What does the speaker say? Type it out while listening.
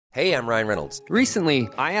Hey, I'm Ryan Reynolds. Recently,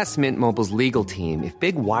 I asked Mint Mobile's legal team if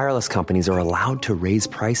big wireless companies are allowed to raise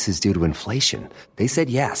prices due to inflation. They said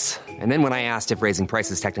yes. And then when I asked if raising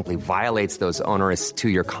prices technically violates those onerous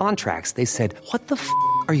two-year contracts, they said, "What the f***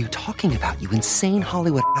 are you talking about, you insane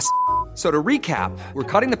Hollywood ass?" So to recap, we're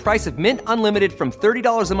cutting the price of Mint Unlimited from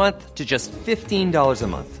 $30 a month to just $15 a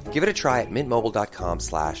month. Give it a try at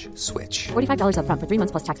mintmobile.com/switch. $45 up front for 3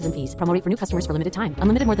 months plus taxes and fees. Promo rate for new customers for limited time.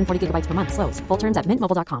 Unlimited more than 40 gigabytes per month. Slows full terms at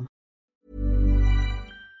mintmobile.com.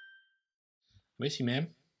 Miss you,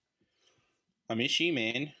 ma'am. I miss you,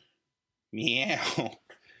 man. Meow.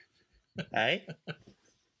 Hey?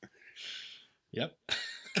 Yep.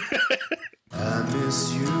 I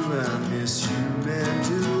miss you, man, do I miss you, man,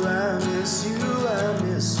 I miss you,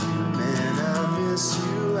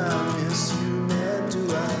 man,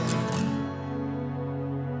 do I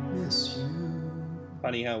miss you.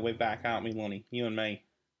 Funny how we're back, aren't we, Lonnie? You and me.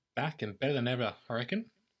 Back and better than ever, I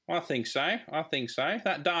reckon. I think so.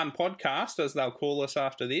 That darn podcast, as they'll call us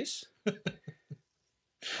after this.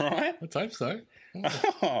 Right? Let's hope so.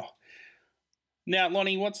 Oh. Now,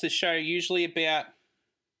 Lonnie, what's the show usually about?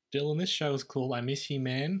 Dylan, this show is called I Miss You,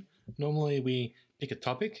 Man. Normally we pick a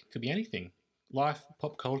topic, could be anything. Life,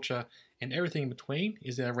 pop culture, and everything in between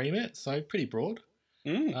is our remit, so pretty broad.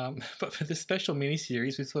 But for this special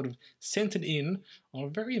mini-series, we sort of centered in on a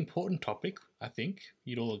very important topic, I think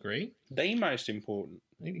you'd all agree. The most important.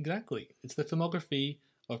 Exactly. It's the filmography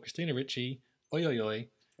of Christina Ricci, oi oi oi,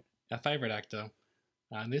 our favourite actor.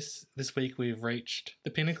 This week we've reached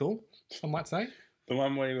the pinnacle, some might say. The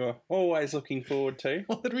one we were always looking forward to.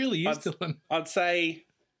 Well, it really is, Dylan. I'd say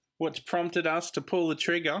what's prompted us to pull the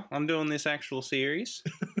trigger on doing this actual series.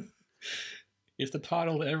 It's the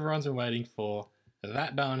title that everyone's been waiting for,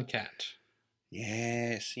 That Darn Cat.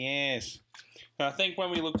 Yes. I think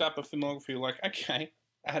when we looked up a filmography, we were like, okay,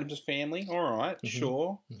 Addams Family, all right,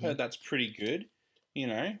 sure. Heard that's pretty good. You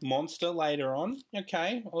know, Monster later on,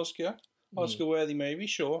 okay, Oscar-worthy movie,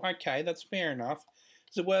 sure, okay, that's fair enough.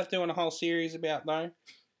 Is it worth doing a whole series about, though?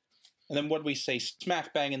 And then what do we see?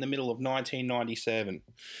 Smack bang in the middle of 1997.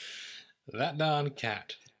 That Darn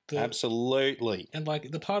Cat. Absolutely. And,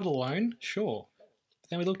 like, the title alone, sure. But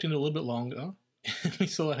then we looked into it a little bit longer. We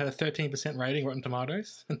saw it had a 13% rating, Rotten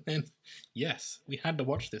Tomatoes. And then, yes, we had to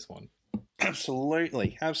watch this one.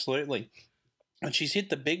 Absolutely. And she's hit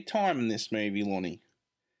the big time in this movie, Lonnie.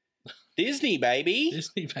 Disney, baby.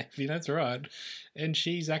 Disney, baby, that's right. And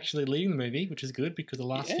she's actually leading the movie, which is good because the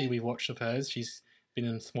last few we watched of hers, she's been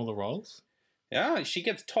in smaller roles. Yeah, she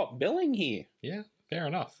gets top billing here. Yeah, fair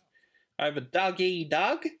enough. Over Dougie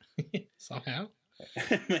Doug. Somehow.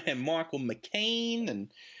 And Michael McKean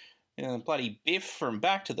and bloody Biff from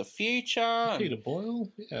Back to the Future. Peter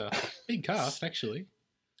Boyle. Yeah, big cast, actually.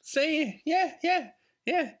 See, yeah.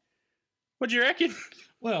 What do you reckon?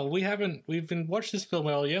 Well, we've been watched this film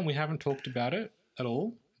earlier and we haven't talked about it at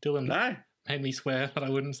all. Dylan made me swear that I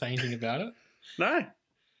wouldn't say anything about it. No.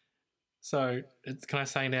 So, can I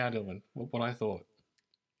say now, Dylan, what I thought?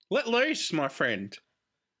 Let loose, my friend.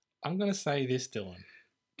 I'm going to say this, Dylan.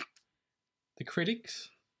 The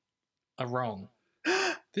critics are wrong.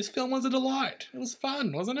 This film was a delight. It was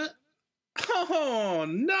fun, wasn't it? Oh,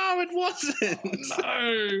 no, it wasn't.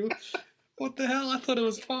 Oh, no. What the hell? I thought it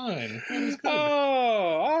was fine. It was good.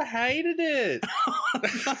 Oh, I hated it.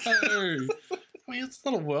 No. I mean, it's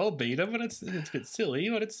not a world beater, but it's a bit silly,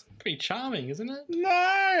 but it's pretty charming, isn't it?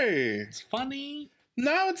 No. It's funny.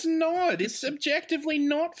 No, it's not. It's objectively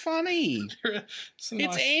not funny.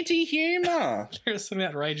 It's anti-humour. There are some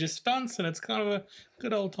outrageous stunts, and it's kind of a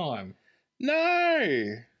good old time.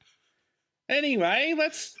 No. Anyway,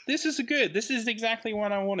 this is exactly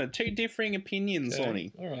what I wanted. Two differing opinions,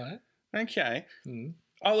 Lonnie. All right. Okay.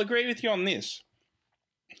 I'll agree with you on this.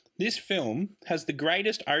 This film has the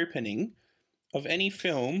greatest opening of any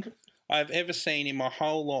film I've ever seen in my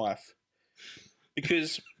whole life.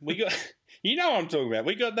 Because we got... You know what I'm talking about.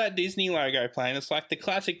 We got that Disney logo playing. It's like the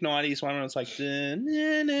classic 90s one where it's like... And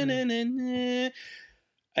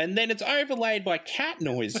then it's overlaid by cat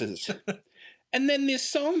noises. And then this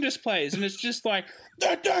song just plays, and it's just like...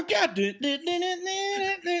 That darn cat! That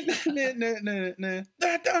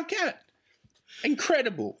darn cat!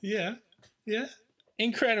 Incredible. Yeah.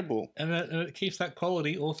 Incredible. And it keeps that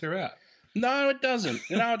quality all throughout. No, it doesn't.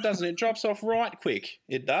 It drops off right quick.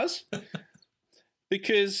 It does.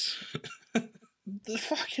 Because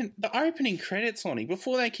the opening credits, Lonnie,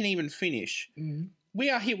 before they can even finish, we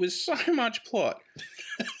are hit with so much plot.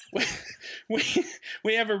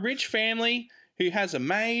 we have a rich family who has a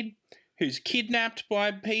maid who's kidnapped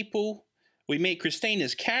by people. We meet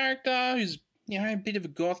Christina's character, who's a bit of a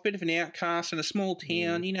goth, bit of an outcast in a small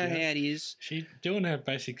town. You know how it is. She's doing her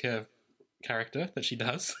basic character that she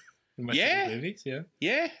does in most of the movies,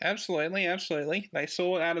 Yeah, absolutely. They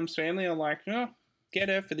saw Adam's Family and like, oh, get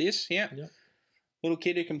her for this, Little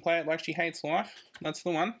kid who can play it like she hates life. That's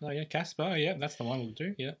the one. Oh, yeah, Casper, that's the one we'll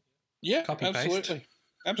do, Yeah, Copy absolutely. paste.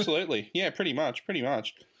 Absolutely. Yeah, pretty much.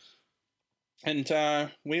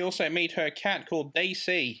 And we also meet her cat called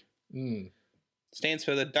DC. Stands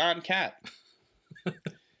for the darn cat.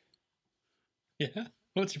 Yeah?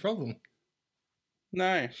 What's your problem?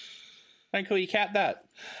 No. Don't call your cat that.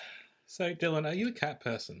 So, Dylan, are you a cat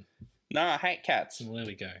person? No, I hate cats. Well, there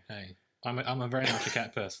we go. Hey, I'm a very much a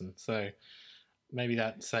cat person, so maybe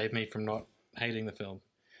that saved me from not hating the film.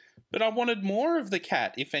 But I wanted more of the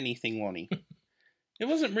cat, if anything, Lonnie. It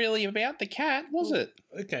wasn't really about the cat, was it?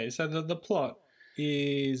 Okay, so the plot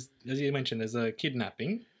is, as you mentioned, there's a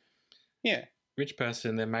kidnapping. Yeah. Rich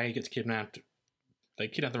person, their maid gets kidnapped. They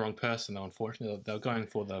kidnapped the wrong person, though, unfortunately. They were going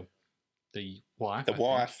for the wife. The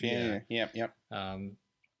wife, yeah. Yep. And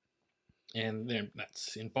then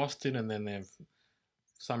that's in Boston, and then they've,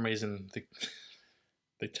 for some reason,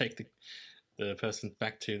 they take the person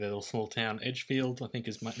back to their little small town, Edgefield, I think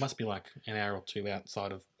must be like an hour or two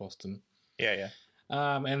outside of Boston. Yeah.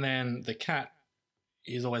 And then the cat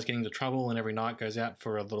is always getting into trouble, and every night goes out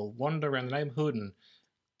for a little wander around the neighborhood and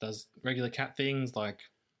does regular cat things like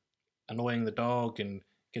annoying the dog and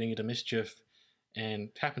getting into mischief, and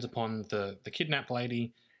happens upon the kidnapped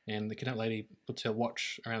lady, and the kidnapped lady puts her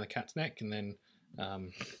watch around the cat's neck, and then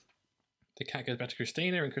the cat goes back to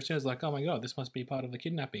Christina, and Christina's like, oh my God, this must be part of the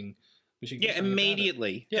kidnapping. We should get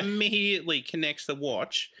immediately connects the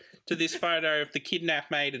watch to this photo of the kidnapped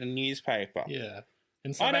maid in a newspaper. Yeah.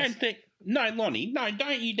 And so Lonnie,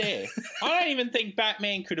 don't you dare. I don't even think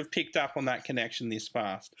Batman could have picked up on that connection this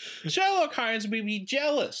fast. Sherlock Holmes would be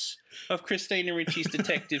jealous of Christina Ricci's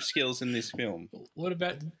detective skills in this film. What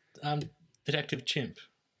about Detective Chimp?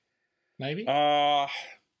 Maybe? No,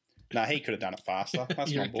 he could have done it faster.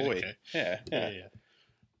 That's my boy. Okay. Yeah.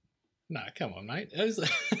 No, come on, mate.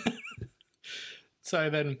 So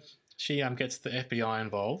then she gets the FBI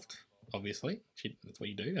involved. Obviously, that's what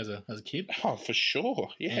you do as a kid. Oh, for sure,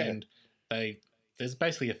 yeah. And there's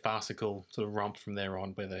basically a farcical sort of romp from there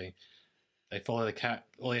on, where they follow the cat,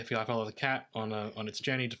 or the FBI follow the cat on its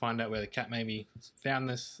journey to find out where the cat maybe found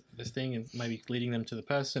this thing, and maybe leading them to the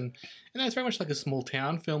person. And it's very much like a small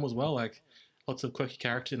town film as well, like lots of quirky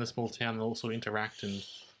characters in a small town that all sort of interact, and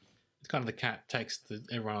it's kind of the cat takes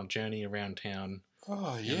everyone on a journey around town.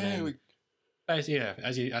 Oh yeah. As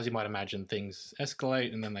you might imagine, things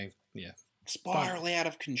escalate, and then they spiral out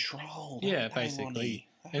of control. Yeah, basically,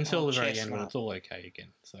 until the very end when it's all okay again.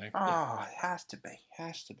 So it has to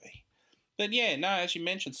be. But yeah, no, as you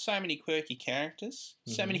mentioned, so many quirky characters,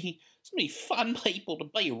 so many fun people to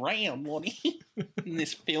be around, Lonnie, in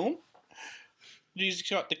this film. You've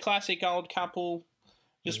got the classic old couple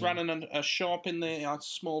just running a shop in the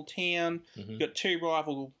small town. You've got two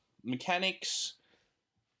rival mechanics.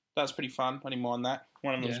 That was pretty fun. I didn't mind that.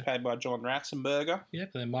 One of them was played by John Ratzenberger.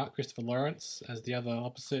 Yep, and then Mark Christopher Lawrence as the other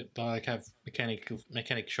opposite. They have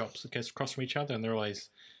mechanic shops that goes across from each other, and they're always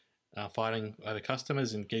fighting over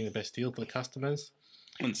customers and getting the best deal for the customers.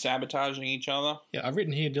 And sabotaging each other. Yeah, I've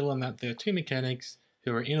written here, Dylan, that there are two mechanics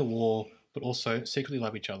who are in a war, but also secretly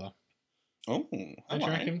love each other. Oh, don't you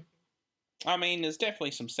reckon? I mean, there's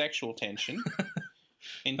definitely some sexual tension.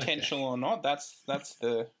 Intentional or not, that's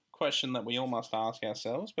the question that we all must ask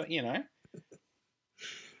ourselves, but you know.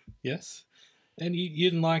 Yes. And you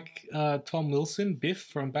didn't like Tom Wilson, Biff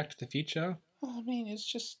from Back to the Future? Oh, I mean,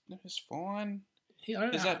 it's fine.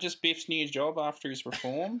 Yeah, Is that just Biff's new job after he's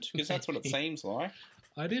reformed? Because that's what it seems like.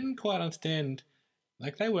 I didn't quite understand.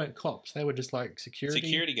 Like, they weren't cops. They were just like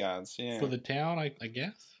security guards, yeah. For the town, I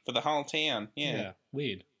guess. For the whole town, yeah. Yeah,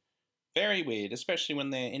 weird. Very weird, especially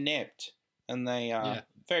when they're inept and they are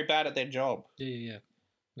very bad at their job. Yeah.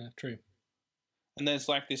 Yeah, true. And there's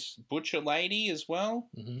like this butcher lady as well,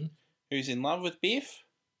 who's in love with Biff.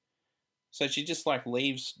 So she just like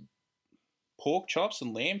leaves pork chops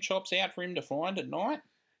and lamb chops out for him to find at night.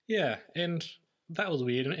 Yeah, and that was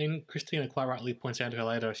weird. And Christina quite rightly points out to her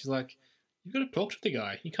later, she's like, you've got to talk to the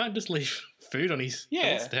guy. You can't just leave food on his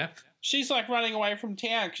doorstep. She's like running away from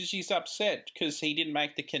town because she's upset because he didn't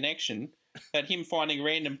make the connection that him finding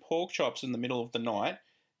random pork chops in the middle of the night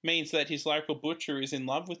means that his local butcher is in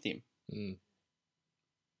love with him.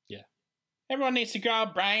 Yeah. Everyone needs to grow a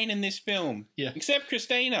brain in this film. Yeah. Except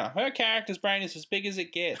Christina. Her character's brain is as big as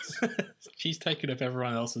it gets. She's taking up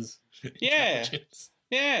everyone else's intelligence.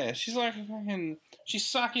 Yeah. She's like, she's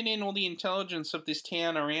sucking in all the intelligence of this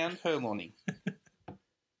town around her, Lonnie.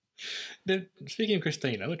 Speaking of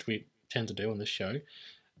Christina, which we tend to do on this show,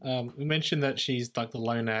 we mentioned that she's like the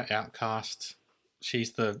loner outcast.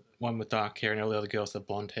 She's the one with dark hair, and all the other girls have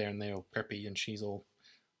blonde hair, and they're all preppy, and she's all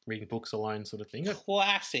reading books alone, sort of thing.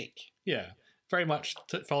 Classic. Yeah, very much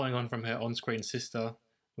following on from her on-screen sister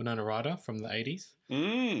Winona Ryder from the 80s.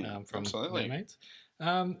 From absolutely. Mermaids.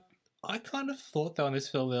 I kind of thought, though, in this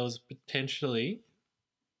film there was potentially,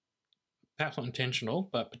 perhaps not intentional,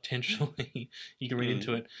 but potentially you can read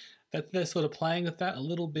into it, that they're sort of playing with that a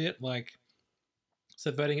little bit, like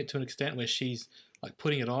subverting it to an extent where she's like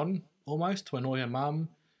putting it on almost to annoy her mum.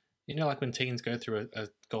 You know, like when teens go through a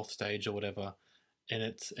golf stage or whatever, and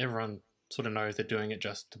it's everyone sort of knows they're doing it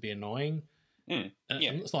just to be annoying. Yeah.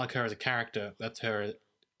 It's not like her as a character. That's her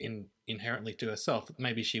inherently to herself.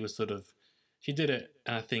 Maybe she was she did it,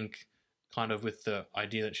 and I think kind of with the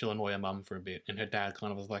idea that she'll annoy her mum for a bit, and her dad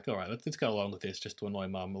kind of was like, all right, let's go along with this just to annoy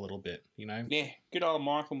mum a little bit, you know? Yeah, good old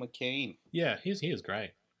Michael McKean. Yeah, he was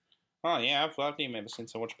great. Oh, yeah, I've loved him ever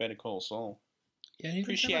since I watched Better Call Saul. Yeah, he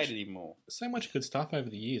Appreciated him more. So much good stuff over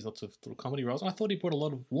the years, lots of little comedy roles. I thought he brought a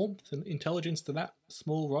lot of warmth and intelligence to that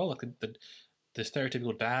small role, like the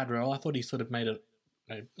stereotypical dad role. I thought he sort of made it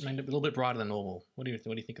a little bit brighter than normal. What do you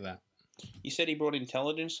think of that? You said he brought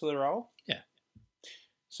intelligence to the role? Yeah.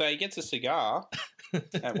 So he gets a cigar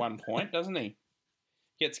at one point, doesn't he?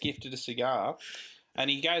 Gets gifted a cigar, and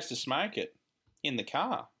he goes to smoke it in the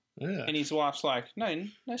car. Yeah. And his wife's like, no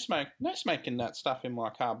smoking that stuff in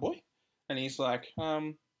my car, boy. And he's like,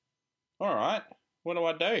 all right, what do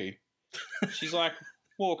I do? She's like,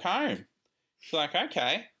 walk home. She's like,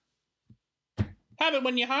 okay. Have it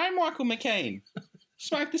when you're home, Michael McKean.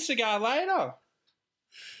 Smoke the cigar later.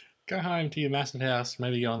 Go home to your massive house,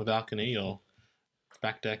 maybe go on the balcony or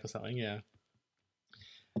back deck or something, yeah.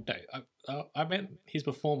 No, I meant his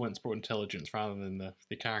performance brought intelligence rather than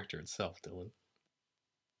the character itself, Dylan.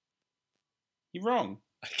 You're wrong.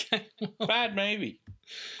 Okay. Bad movie.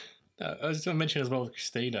 I was going to mention as well with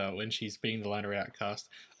Christina, when she's being the loner outcast,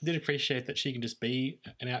 I did appreciate that she can just be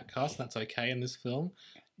an outcast, and that's okay in this film.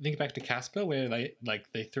 Think back to Casper, where they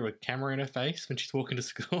threw a camera in her face when she's walking to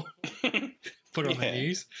school, put her on the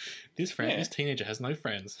news. This teenager has no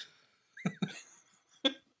friends.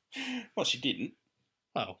 Well, she didn't.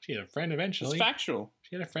 Well, she had a friend eventually. It's factual.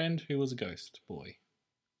 She had a friend who was a ghost boy.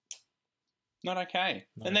 Not okay.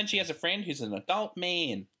 And then she has a friend who's an adult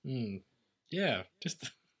man. Yeah,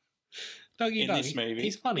 just Dougie in Doug. this movie.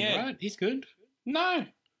 He's funny, right? He's good. No.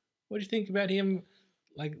 What do you think about him,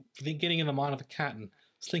 like getting in the mind of a cat and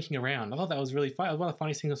slinking around? I thought that was really funny. It was one of the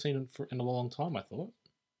funniest things I've seen in a long time, I thought.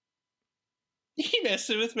 You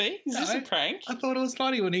messing with me? Is this a prank? I thought it was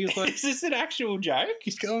funny when he was like... Is this an actual joke?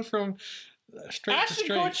 He's going from street to Ashton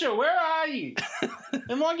street. Kutcher, where are you?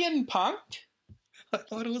 Am I getting punked? I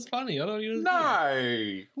thought it was funny. I thought he was...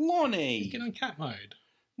 No. Lonnie. Get on cat mode.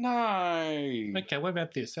 No. Okay, what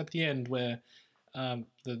about this? At the end where the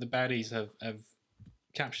baddies have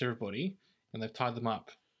captured everybody and they've tied them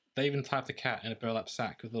up. They even tied the cat in a burlap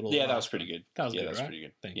sack with little... Yeah, that was pretty good. That was good, good, that's right? pretty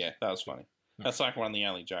good. Thanks. Yeah, that was funny. That's like one of the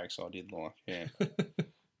only jokes I did like, yeah.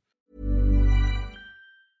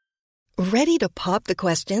 Ready to pop the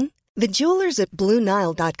question? The jewelers at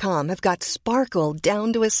BlueNile.com have got sparkle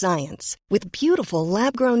down to a science with beautiful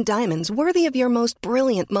lab-grown diamonds worthy of your most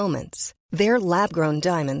brilliant moments. Their lab-grown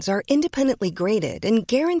diamonds are independently graded and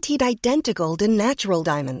guaranteed identical to natural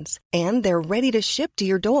diamonds, and they're ready to ship to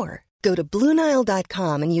your door. Go to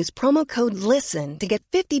BlueNile.com and use promo code LISTEN to get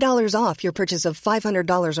 $50 off your purchase of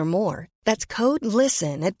 $500 or more. That's code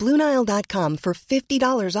LISTEN at BlueNile.com for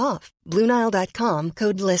 $50 off. BlueNile.com,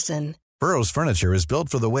 code LISTEN. Burrow's furniture is built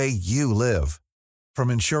for the way you live. From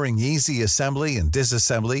ensuring easy assembly and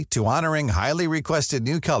disassembly to honoring highly requested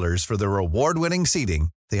new colors for their award-winning seating,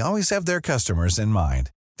 they always have their customers in mind.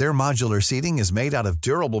 Their modular seating is made out of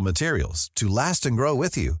durable materials to last and grow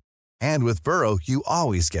with you. And with Burrow, you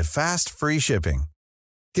always get fast, free shipping.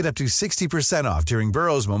 Get up to 60% off during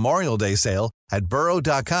Burrow's Memorial Day sale at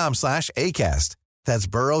burrow.com/ACAST. That's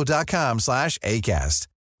burrow.com/ACAST.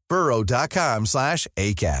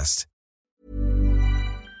 burrow.com/ACAST.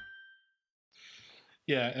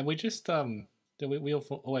 Yeah, and we just we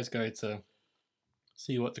always go to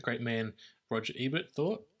see what the great man Roger Ebert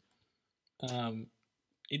thought.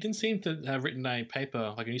 He didn't seem to have written a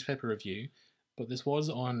paper, like a newspaper review, but this was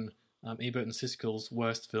on Ebert and Siskel's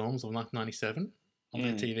worst films of 1997 on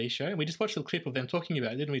their TV show. And we just watched a clip of them talking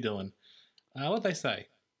about it, didn't we, Dylan? What'd they say?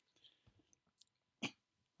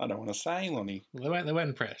 I don't want to say, Lonnie. Well, they weren't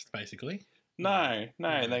impressed, basically. No,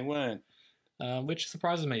 they weren't. Which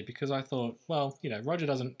surprises me because I thought, well, Roger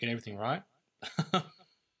doesn't get everything right.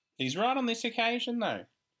 He's right on this occasion, though.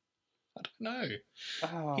 I don't know.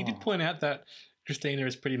 Oh. He did point out that Christina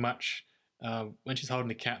is pretty much, when she's holding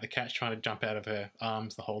the cat's trying to jump out of her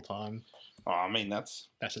arms the whole time. Oh, I mean, that's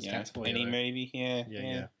just you cats know, for you, any though. movie.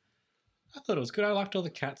 Yeah. I thought it was good. I liked all the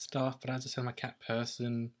cat stuff, but as I said, I'm a cat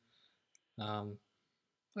person.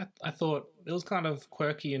 I thought it was kind of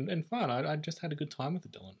quirky and fun. I just had a good time with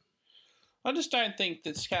it, Dylan. I just don't think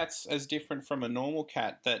this cat's as different from a normal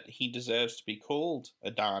cat that he deserves to be called a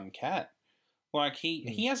darn cat. Like,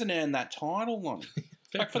 he hasn't earned that title, Lonnie.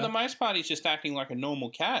 Like, for the most part, he's just acting like a normal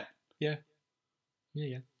cat. Yeah.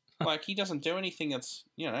 Like, he doesn't do anything that's,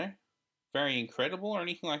 you know, very incredible or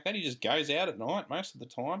anything like that. He just goes out at night most of the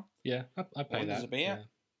time. Yeah, I pay Wanders that. about.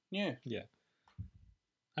 Yeah.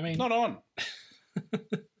 I mean, Not on.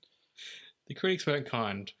 the critics weren't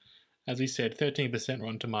kind. As we said, 13%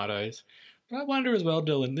 Rotten Tomatoes. But I wonder as well,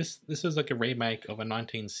 Dylan, this was like a remake of a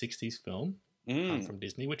 1960s film from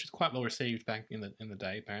Disney, which is quite well received back in the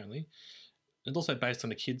day, apparently. It's also based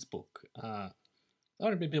on a kid's book. A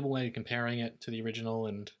lot of people were comparing it to the original,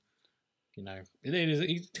 and you know,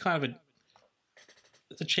 it's kind of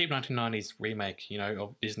it's a cheap 1990s remake, you know,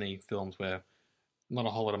 of Disney films where not a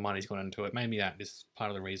whole lot of money's gone into it. Maybe that is part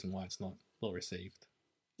of the reason why it's not well received.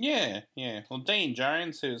 Yeah. Well, Dean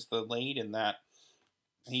Jones, who's the lead in that,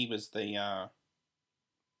 he was the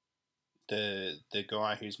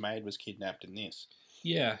guy whose maid was kidnapped in this.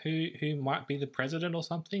 Yeah, who might be the president or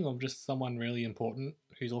something, or just someone really important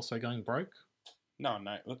who's also going broke. No,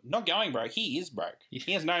 not going broke. He is broke. Yeah.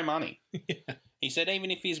 He has no money. Yeah. He said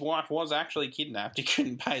even if his wife was actually kidnapped, he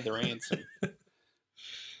couldn't pay the ransom.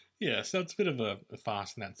 Yeah, so it's a bit of a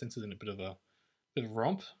farce in that sense, isn't it? A bit of a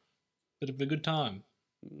romp, bit of a good time.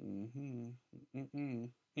 No,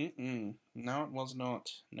 it was not.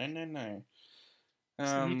 No.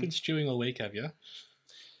 So you've been stewing all week, have you?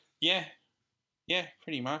 Yeah,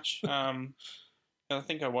 pretty much. I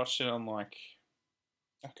think I watched it on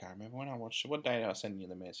I can't remember when I watched it. What day did I send you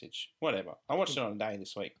the message? Whatever. I watched it on a day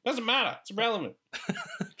this week. Doesn't matter. It's irrelevant.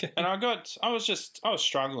 Okay. And I was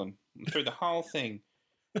struggling through the whole thing.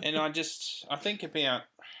 And I think about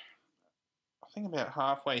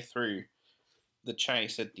halfway through the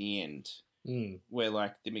chase at the end,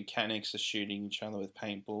 where the mechanics are shooting each other with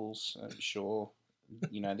paintballs. I'm sure,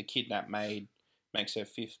 you know, the kidnapped maid makes her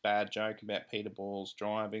fifth bad joke about Peter Balls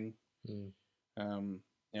driving. And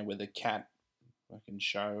where the cat fucking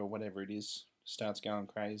show or whatever it is starts going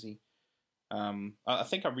crazy. I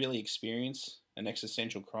think I really experienced an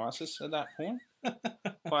existential crisis at that point.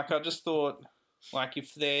 I just thought,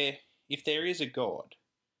 if there is a God,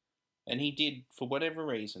 and he did, for whatever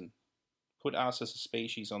reason, put us as a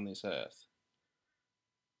species on this earth,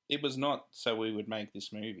 it was not so we would make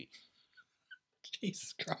this movie.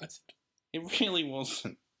 Jesus Christ. It really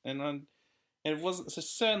wasn't. And it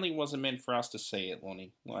certainly wasn't meant for us to see it,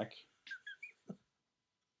 Lonnie.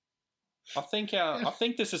 I think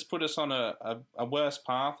this has put us on a worse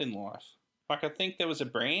path in life. I think there was a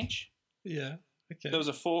branch. Yeah. Okay. There was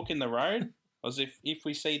a fork in the road, as if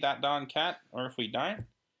we see that darn cat or if we don't.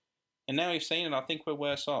 And now we've seen it, I think we're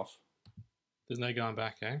worse off. There's no going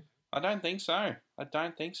back, eh? I don't think so.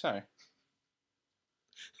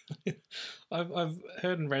 I've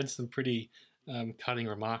heard and read some pretty cutting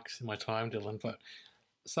remarks in my time, Dylan, but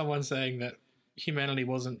someone saying that humanity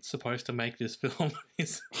wasn't supposed to make this film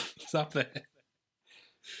is up there.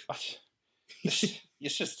 It's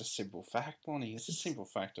just a simple fact, Bonnie. It's a simple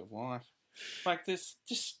fact of life.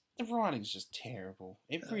 The writing's just terrible.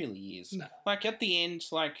 It really is. No. At the end,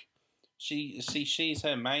 she's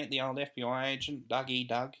her mate, the old FBI agent, Doug,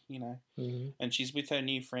 you know, and she's with her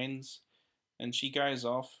new friends, and she goes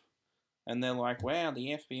off, and they're like, wow,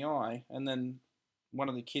 the FBI, and then one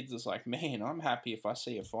of the kids is like, man, I'm happy if I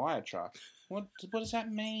see a fire truck. What does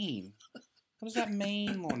that mean? What does that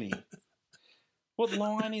mean, Lonnie? What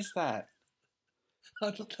line is that?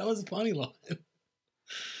 I thought that was a funny line.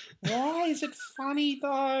 Why is it funny,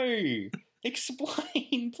 though?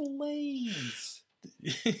 Explain, please.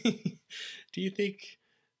 Do you think...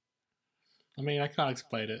 I mean, I can't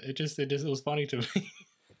explain it. It was funny to me.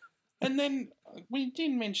 And then, we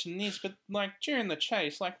didn't mention this, but, during the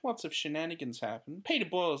chase, lots of shenanigans happened. Peter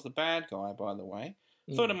Boyle's the bad guy, by the way.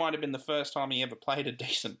 Thought it might have been the first time he ever played a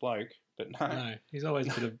decent bloke, but no. No, he's always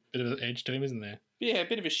a bit of an edge to him, isn't there? Yeah, a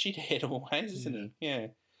bit of a shithead always, isn't he? Yeah.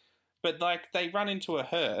 But, they run into a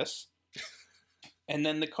hearse, and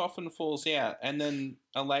then the coffin falls out, and then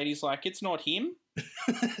a lady's like, it's not him?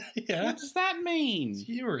 Yeah. What does that mean? It's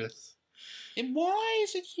humorous. Why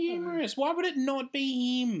is it humorous? Why would it not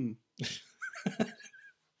be him?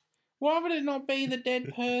 Why would it not be the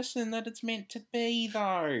dead person that it's meant to be,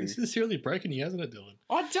 though? This is really broken you, hasn't it, Dylan?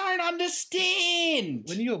 I don't understand.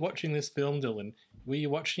 When you were watching this film, Dylan, were you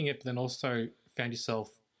watching it but then also found yourself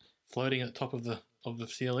floating at the top of the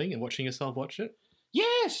ceiling and watching yourself watch it?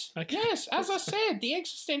 Yes, Okay. yes. As I said, the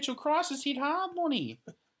existential crisis hit hard, Lonnie.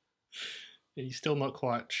 You're still not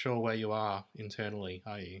quite sure where you are internally,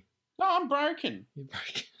 are you? No, I'm broken. You're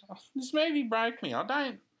broken. This movie broke me. I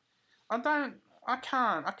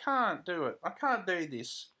can't do it. I can't do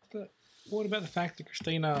this. But what about the fact that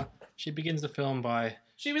Christina, she begins the film by...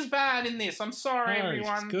 She was bad in this. I'm sorry, No,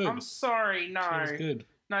 everyone. she's good. I'm sorry. No. She was good.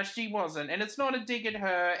 No, she wasn't. And it's not a dig at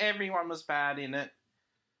her. Everyone was bad in it.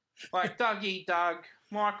 Like Dougie Doug,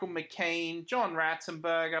 Michael McKean, John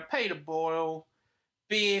Ratzenberger, Peter Boyle,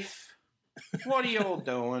 Biff. What are you all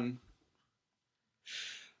doing?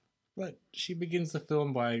 But she begins the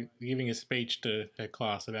film by giving a speech to her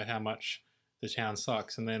class about how much the town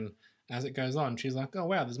sucks. And then as it goes on, she's like, oh,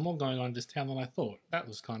 wow, there's more going on in this town than I thought. That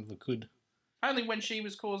was kind of a good... Only when she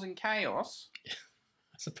was causing chaos.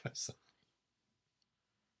 I suppose so.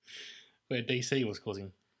 Where DC was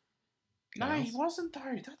causing No, chaos. he wasn't,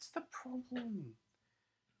 though. That's the problem.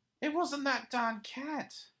 It wasn't that darn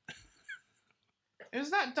cat. It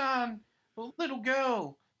was that darn little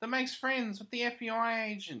girl that makes friends with the FBI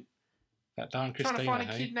agent. That darn Christina, Trying to find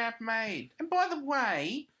a hey? kidnapped maid. And by the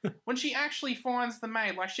way, when she actually finds the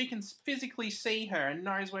maid, like she can physically see her and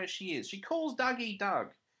knows where she is, she calls Dougie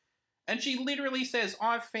Doug. And she literally says,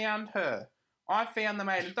 I've found her. I found the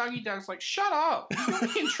maid. And Dougie Doug's like, shut up. You're going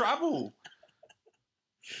to be in trouble.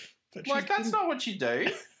 But Like, that's not what you do.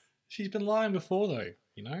 She's been lying before, though,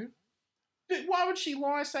 you know? But why would she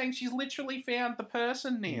lie saying she's literally found the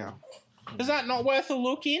person now? Is that not worth a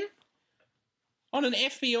look in? On an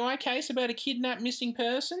FBI case about a kidnapped missing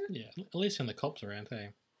person? Yeah, at least when the cops around, hey?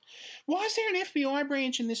 Why is there an FBI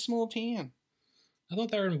branch in this small town? I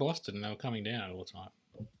thought they were in Boston and they were coming down all the time.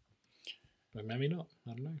 But maybe not.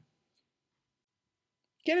 I don't know.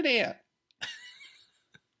 Get it out.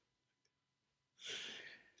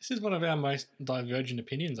 This is one of our most divergent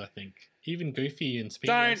opinions, I think. Even Goofy and Speed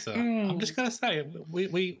Don't- Racer. I'm just going to say,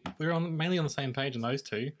 we're mainly on the same page on those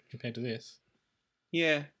two compared to this.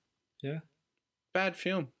 Yeah. Yeah? Bad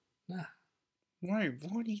film. Nah. Why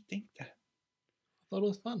do you think that? I thought it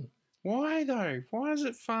was fun. Why, though? Why is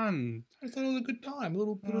it fun? I thought it was a good time. A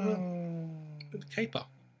little bit of a caper.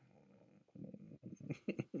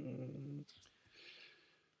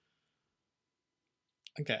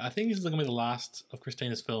 Okay, I think this is going to be the last of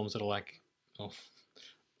Christina's films that are like, at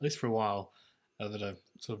least for a while, that are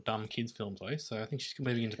sort of dumb kids' films, though. So I think she's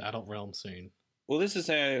moving into the adult realm soon. Well, this is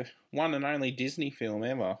her one and only Disney film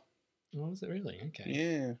ever. Oh, is it really?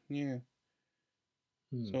 Okay. Yeah.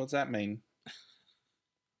 So what's that mean?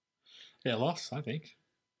 Yeah, loss, I think.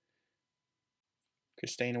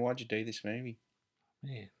 Christina, why'd you do this movie?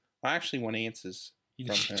 Man. I actually want answers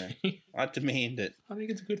You from her. I demand it. I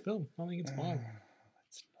think it's a good film. I think it's fine.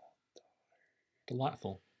 It's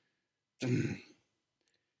Delightful. not.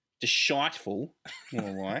 Deshiteful,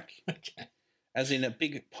 more like. Okay. As in a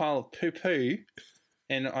big pile of poo-poo,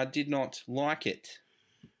 and I did not like it.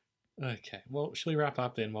 Okay. Well, shall we wrap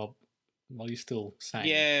up then while you're still saying?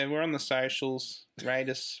 Yeah, we're on the socials. Rate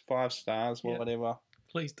us 5 stars, Yeah. whatever.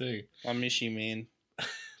 Please do. I miss you, man.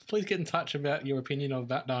 Please get in touch about your opinion of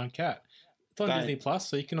That Darn Cat. It's on Don't. Disney Plus,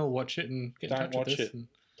 so you can all watch it and get in Don't touch with watch us. it. And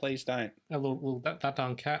Please don't. a little That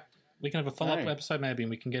Darn Cat. We can have a follow-up No. episode maybe, and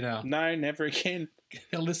we can get our No, never again.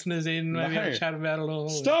 listeners in, maybe have No. a chat about it all.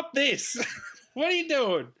 Stop this! What are you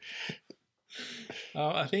doing?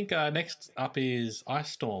 I think next up is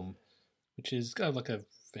Ice Storm, which is kind of like a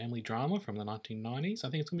family drama from the 1990s. I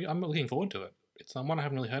think it's gonna be. I'm looking forward to it. It's one I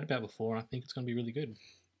haven't really heard about before, and I think it's going to be really good.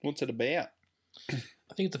 What's it about?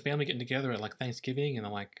 I think it's a family getting together at like Thanksgiving and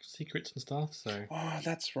like secrets and stuff. So Oh,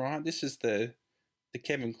 that's right. This is the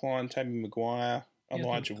Kevin Kline, Tobey Maguire, yeah,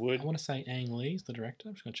 Elijah Wood. I want to say Ang Lee's the director.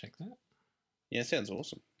 I'm just going to check that. Yeah, sounds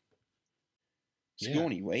awesome. Yeah.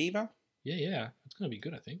 Sigourney Weaver. Yeah, it's going to be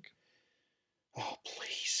good. I think. Oh,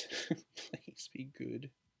 please. Please be good.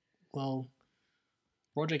 Well,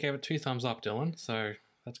 Roger gave it 2 thumbs up, Dylan. So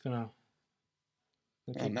that's going to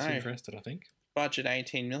keep us no. interested. I think. Budget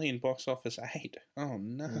 18 million, box office 8. Oh,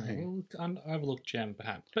 no. Well, overlooked gem,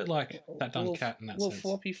 perhaps. A bit like That Darn Cat in that little sense.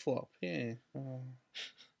 floppy flop, yeah. Oh.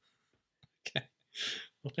 Okay.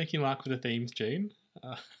 Well, thank you, Mark, for the themes, June.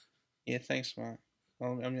 Yeah, thanks, Mark.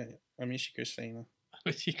 I miss you, Christina. I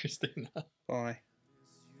miss you, Christina. Bye.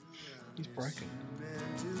 He's broken.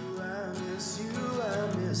 I miss you,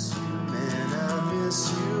 I miss you, man. I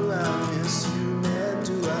miss you, I miss you, man.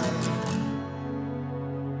 Do I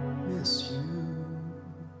miss you?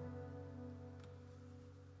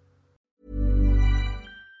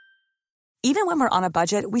 Even when we're on a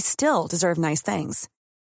budget, we still deserve nice things.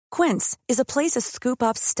 Quince is a place to scoop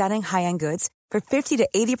up stunning high-end goods for 50 to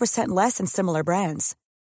 80% less than similar brands.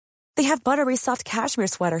 They have buttery soft cashmere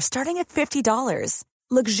sweaters starting at $50,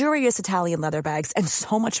 luxurious Italian leather bags, and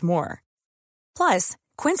so much more. Plus,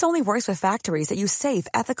 Quince only works with factories that use safe,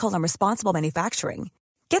 ethical, and responsible manufacturing.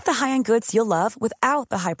 Get the high-end goods you'll love without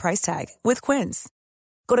the high price tag with Quince.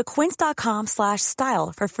 Go to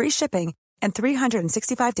quince.com/style for free shipping and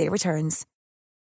 365-day returns.